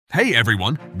Hey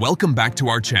everyone, welcome back to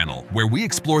our channel where we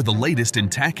explore the latest in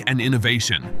tech and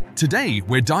innovation. Today,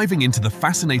 we're diving into the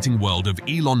fascinating world of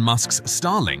Elon Musk's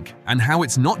Starlink and how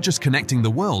it's not just connecting the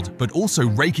world, but also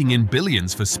raking in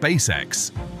billions for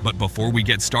SpaceX. But before we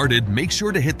get started, make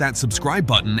sure to hit that subscribe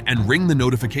button and ring the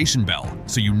notification bell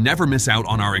so you never miss out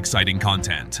on our exciting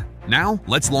content. Now,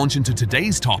 let's launch into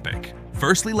today's topic.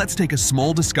 Firstly, let's take a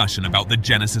small discussion about the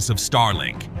genesis of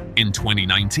Starlink. In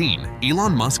 2019,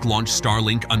 Elon Musk launched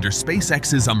Starlink under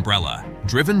SpaceX's umbrella,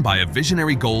 driven by a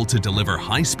visionary goal to deliver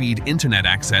high-speed internet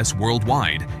access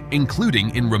worldwide,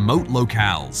 including in remote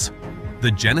locales.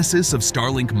 The genesis of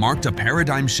Starlink marked a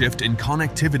paradigm shift in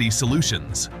connectivity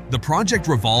solutions. The project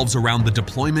revolves around the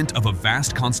deployment of a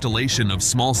vast constellation of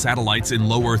small satellites in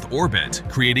low Earth orbit,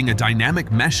 creating a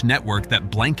dynamic mesh network that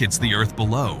blankets the Earth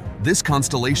below. This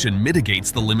constellation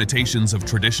mitigates the limitations of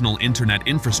traditional internet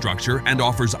infrastructure and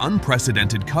offers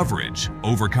unprecedented coverage,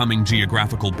 overcoming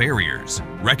geographical barriers.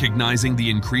 Recognizing the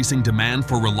increasing demand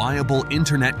for reliable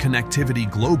internet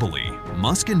connectivity globally,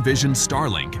 Musk envisioned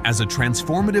Starlink as a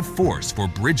transformative force for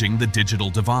bridging the digital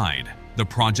divide. The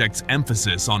project's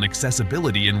emphasis on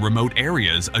accessibility in remote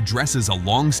areas addresses a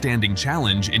long-standing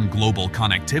challenge in global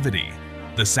connectivity.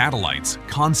 The satellites,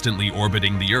 constantly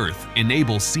orbiting the Earth,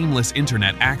 enable seamless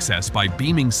internet access by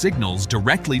beaming signals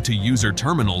directly to user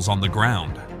terminals on the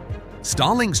ground.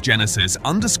 Starlink's genesis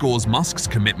underscores Musk's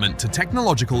commitment to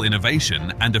technological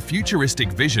innovation and a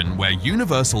futuristic vision where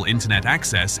universal internet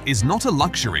access is not a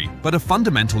luxury but a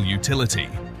fundamental utility.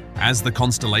 As the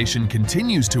constellation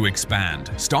continues to expand,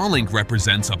 Starlink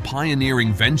represents a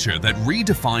pioneering venture that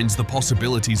redefines the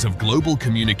possibilities of global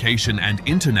communication and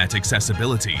internet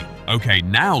accessibility. Okay,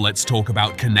 now let's talk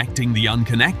about connecting the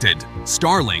unconnected.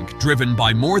 Starlink, driven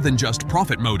by more than just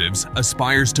profit motives,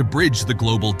 aspires to bridge the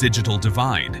global digital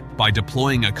divide. By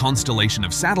deploying a constellation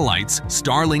of satellites,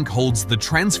 Starlink holds the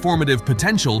transformative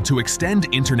potential to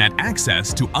extend internet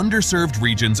access to underserved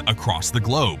regions across the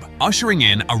globe, ushering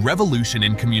in a revolution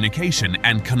in communication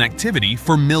and connectivity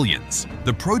for millions.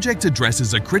 The project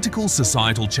addresses a critical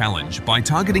societal challenge by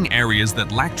targeting areas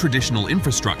that lack traditional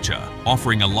infrastructure,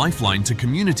 offering a lifeline to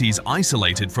communities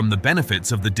isolated from the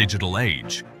benefits of the digital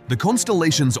age. The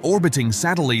constellation's orbiting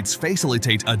satellites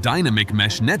facilitate a dynamic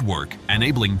mesh network,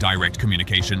 enabling direct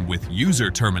communication with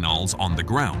user terminals on the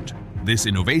ground. This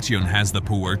innovation has the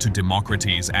power to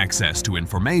democratize access to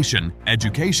information,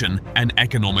 education, and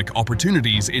economic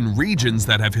opportunities in regions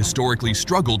that have historically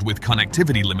struggled with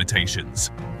connectivity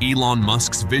limitations. Elon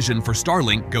Musk's vision for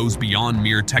Starlink goes beyond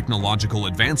mere technological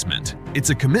advancement. It's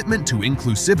a commitment to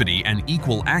inclusivity and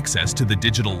equal access to the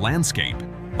digital landscape.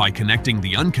 By connecting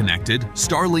the unconnected,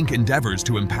 Starlink endeavors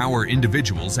to empower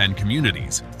individuals and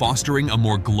communities, fostering a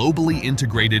more globally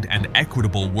integrated and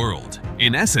equitable world.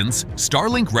 In essence,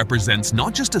 Starlink represents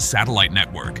not just a satellite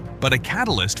network, but a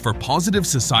catalyst for positive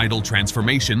societal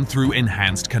transformation through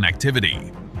enhanced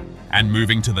connectivity. And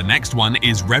moving to the next one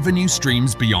is revenue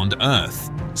streams beyond Earth.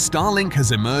 Starlink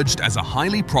has emerged as a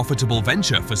highly profitable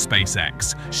venture for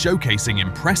SpaceX, showcasing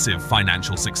impressive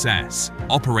financial success.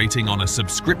 Operating on a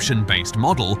subscription-based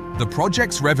model, the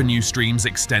project's revenue streams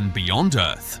extend beyond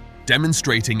Earth,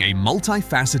 demonstrating a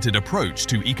multifaceted approach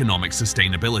to economic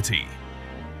sustainability.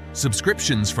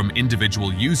 Subscriptions from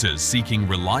individual users seeking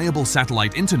reliable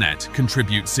satellite internet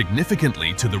contribute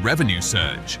significantly to the revenue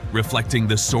surge, reflecting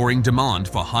the soaring demand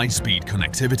for high-speed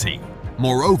connectivity.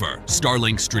 Moreover,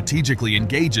 Starlink strategically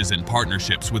engages in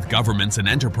partnerships with governments and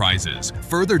enterprises,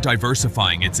 further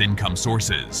diversifying its income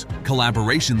sources.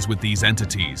 Collaborations with these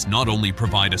entities not only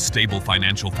provide a stable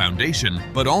financial foundation,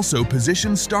 but also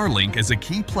position Starlink as a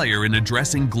key player in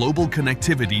addressing global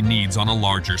connectivity needs on a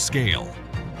larger scale.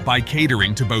 By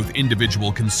catering to both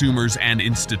individual consumers and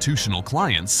institutional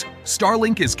clients,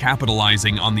 Starlink is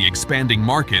capitalizing on the expanding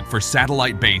market for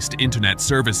satellite-based internet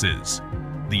services.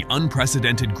 The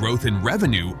unprecedented growth in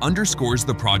revenue underscores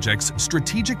the project's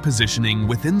strategic positioning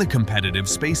within the competitive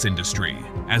space industry.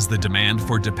 As the demand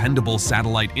for dependable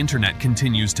satellite internet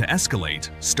continues to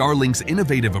escalate, Starlink's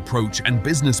innovative approach and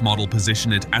business model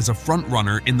position it as a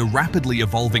frontrunner in the rapidly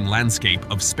evolving landscape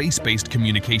of space-based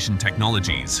communication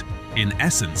technologies. In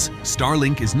essence,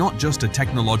 Starlink is not just a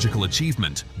technological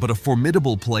achievement, but a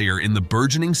formidable player in the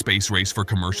burgeoning space race for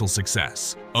commercial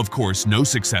success. Of course, no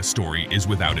success story is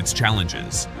without its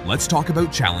challenges. Let's talk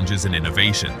about challenges and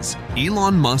innovations.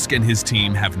 Elon Musk and his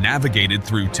team have navigated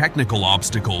through technical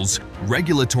obstacles,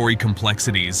 regulatory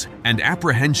complexities, and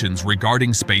apprehensions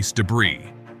regarding space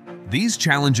debris. These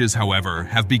challenges, however,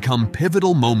 have become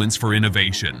pivotal moments for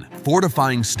innovation,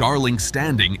 fortifying Starlink's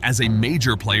standing as a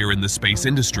major player in the space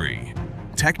industry.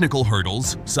 Technical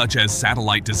hurdles, such as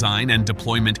satellite design and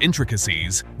deployment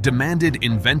intricacies, demanded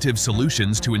inventive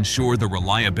solutions to ensure the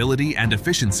reliability and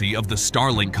efficiency of the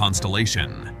Starlink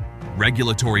constellation.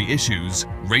 Regulatory issues,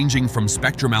 ranging from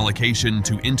spectrum allocation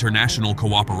to international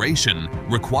cooperation,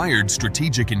 required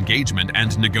strategic engagement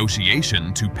and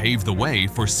negotiation to pave the way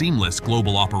for seamless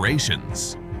global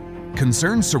operations.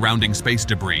 Concerns surrounding space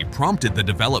debris prompted the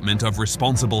development of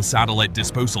responsible satellite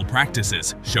disposal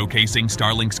practices, showcasing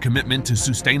Starlink's commitment to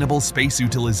sustainable space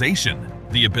utilization.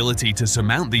 The ability to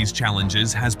surmount these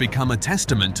challenges has become a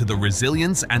testament to the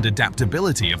resilience and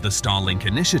adaptability of the Starlink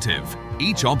initiative.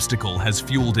 Each obstacle has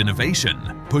fueled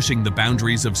innovation, pushing the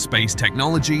boundaries of space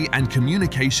technology and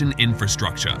communication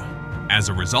infrastructure. As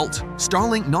a result,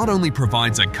 Starlink not only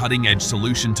provides a cutting-edge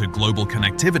solution to global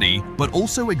connectivity, but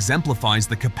also exemplifies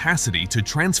the capacity to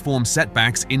transform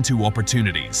setbacks into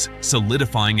opportunities,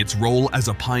 solidifying its role as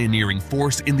a pioneering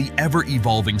force in the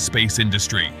ever-evolving space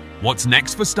industry. What's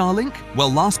next for Starlink? Well,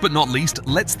 last but not least,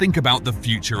 let's think about the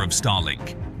future of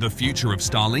Starlink. The future of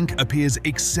Starlink appears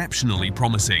exceptionally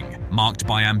promising, marked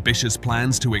by ambitious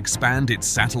plans to expand its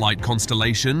satellite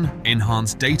constellation,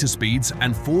 enhance data speeds,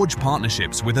 and forge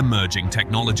partnerships with emerging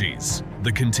technologies.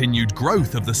 The continued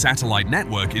growth of the satellite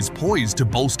network is poised to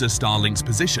bolster Starlink's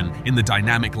position in the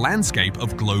dynamic landscape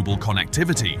of global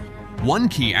connectivity. One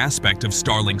key aspect of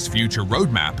Starlink's future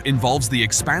roadmap involves the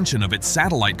expansion of its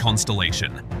satellite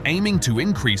constellation, aiming to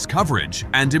increase coverage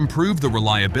and improve the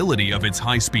reliability of its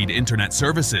high-speed internet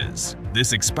services.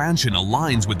 This expansion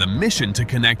aligns with the mission to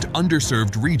connect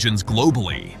underserved regions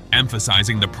globally,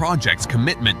 emphasizing the project's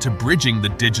commitment to bridging the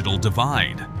digital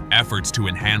divide. Efforts to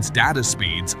enhance data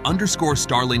speeds underscore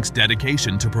Starlink's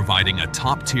dedication to providing a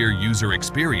top-tier user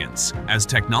experience. As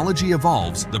technology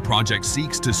evolves, the project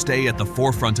seeks to stay at the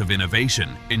forefront of innovation,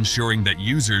 ensuring that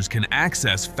users can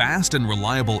access fast and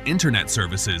reliable internet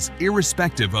services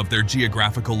irrespective of their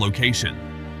geographical location.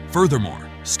 Furthermore,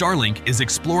 Starlink is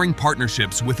exploring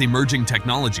partnerships with emerging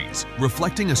technologies,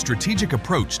 reflecting a strategic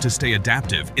approach to stay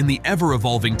adaptive in the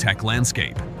ever-evolving tech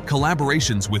landscape.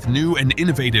 Collaborations with new and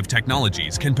innovative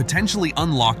technologies can potentially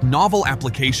unlock novel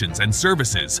applications and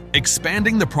services,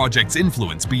 expanding the project's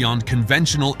influence beyond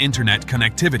conventional internet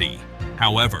connectivity.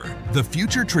 However, the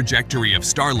future trajectory of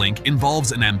Starlink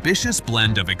involves an ambitious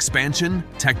blend of expansion,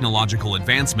 technological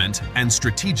advancement, and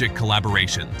strategic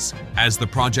collaborations. As the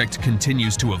project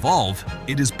continues to evolve,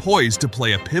 it is poised to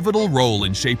play a pivotal role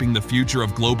in shaping the future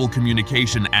of global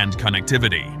communication and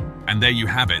connectivity. And there you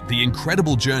have it, the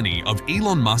incredible journey of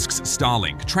Elon Musk's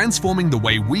Starlink, transforming the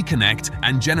way we connect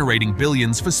and generating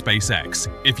billions for SpaceX.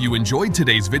 If you enjoyed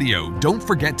today's video, don't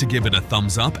forget to give it a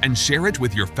thumbs up and share it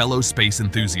with your fellow space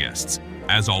enthusiasts.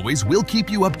 As always, we'll keep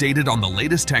you updated on the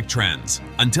latest tech trends.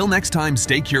 Until next time,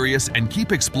 stay curious and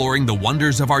keep exploring the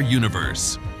wonders of our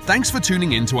universe. Thanks for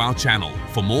tuning in to our channel.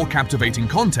 For more captivating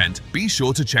content, be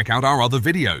sure to check out our other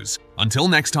videos. Until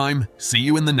next time, see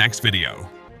you in the next video.